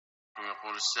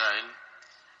يقول السائل: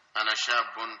 أنا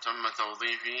شاب تم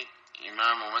توظيفي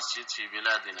إمام مسجد في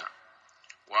بلادنا،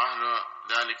 وأهل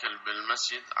ذلك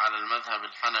بالمسجد على المذهب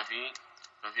الحنفي،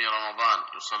 ففي رمضان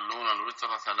يصلون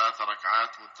الوتر 3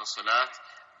 ركعات متصلات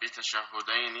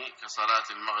بتشهدين كصلاة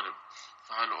المغرب،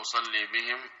 فهل أصلي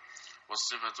بهم؟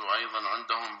 والصفة أيضا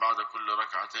عندهم بعد كل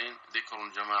ركعتين ذكر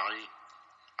جماعي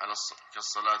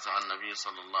كالصلاة على النبي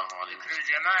صلى الله عليه وسلم. ذكر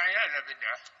الجماعي هذا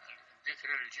بدعة. ذكر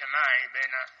الجماعي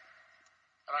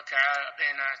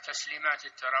بين تسليمات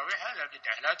التراويح هذا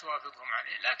بدعة لا توافقهم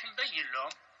عليه، لكن بين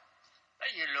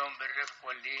لهم بالرفق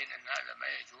واللين أن هذا ما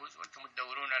يجوز وأنتم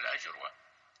تدورون الأجر،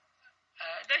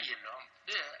 بين لهم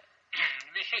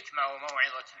بحكمة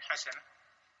وموعظة حسنة.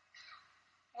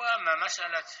 وأما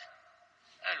مسألة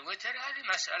الوتر هذه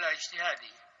مسألة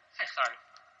اجتهادية، ما يخالف،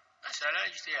 مسألة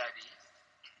اجتهادية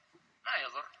ما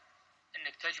يضر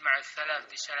أنك تجمع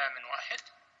الثلاث بسلام واحد،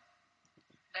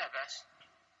 لا بأس،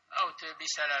 أو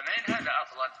بسلامين هذا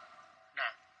أفضل.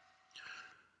 نعم.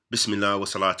 Bismillah wa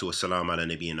salatu wa salam ala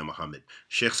nabiyyina Muhammad.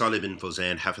 Sheikh Salih bin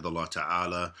Fawzan, hafidhullah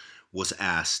ta'ala, was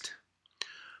asked,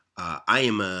 I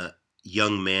am a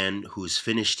young man who's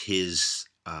finished his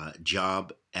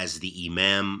job as the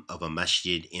Imam of a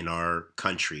masjid in our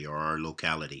country or our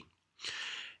locality.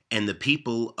 And the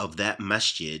people of that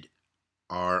masjid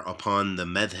are upon the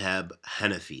madhab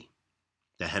Hanafi,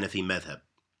 the Hanafi madhab.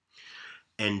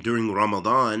 And during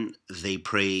Ramadan, they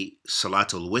pray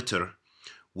salatul Witr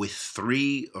with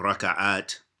 3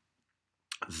 raka'at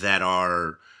that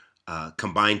are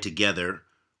combined together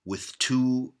with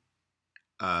 2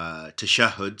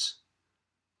 tashahuds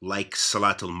like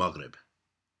salatul Maghrib.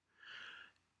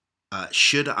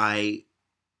 Should I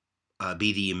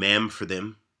be the imam for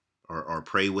them or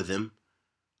pray with them?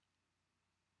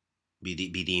 Be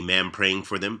the imam praying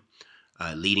for them,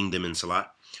 leading them in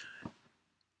salat?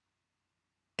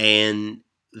 And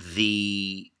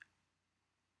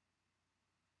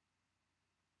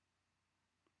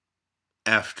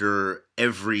after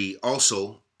every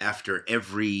 2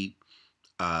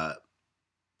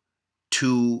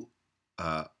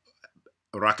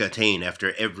 rakatain,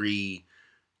 after every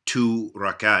 2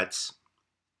 rakats,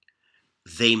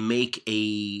 they make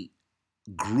a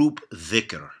group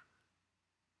dhikr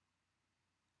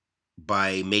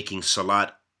by making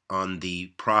salat on the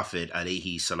Prophet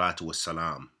alayhi salatu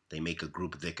wassalam. They make a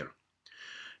group dhikr.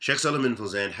 Sheikh Salaam bin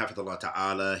Fawzan, hafidhullah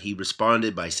ta'ala, he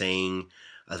responded by saying,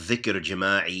 a dhikr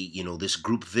jama'i, this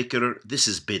group dhikr, this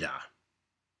is bid'ah.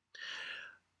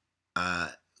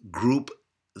 Group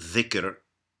dhikr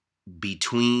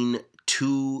between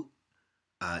 2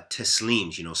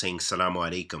 taslims, saying salamu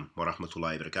alaikum wa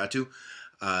rahmatullahi wa barakatuh,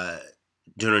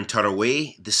 during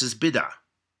Taraweeh, this is bid'ah.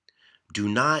 Do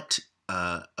not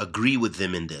agree with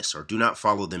them in this, or do not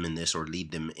follow them in this, or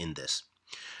lead them in this.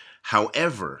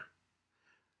 However,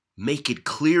 make it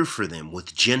clear for them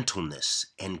with gentleness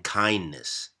and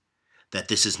kindness that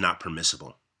this is not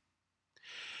permissible.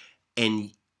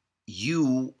 And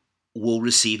you will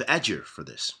receive ajr for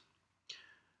this.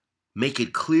 Make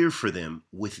it clear for them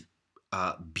with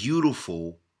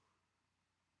beautiful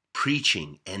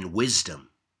preaching and wisdom.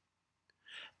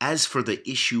 As for the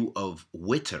issue of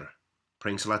witr,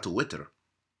 praying salatul witr,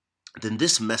 then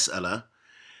this mas'ala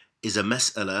is a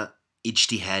mas'ala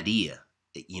ijtihadiyya,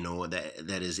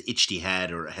 that is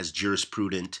ijtihad, or has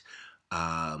jurisprudent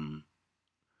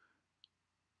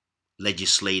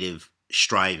legislative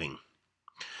striving.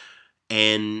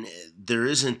 And there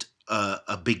isn't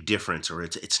a big difference, or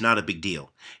it's not a big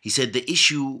deal. He said the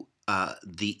issue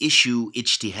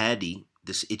ijtihadi,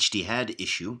 this ijtihad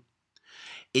issue,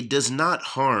 it does not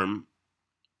harm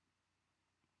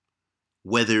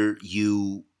whether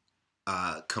you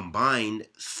combine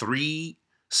 3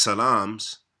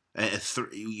 salams,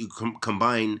 you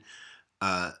combine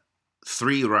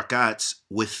 3 rakats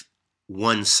with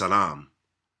 1 salam.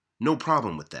 No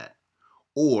problem with that.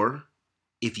 Or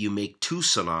if you make 2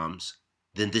 salams,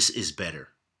 then this is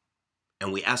better.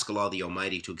 And we ask Allah the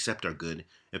Almighty to accept our good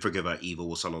and forgive our evil.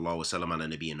 Wa sallallahu wa sallam ala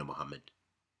nabiyyina Muhammad.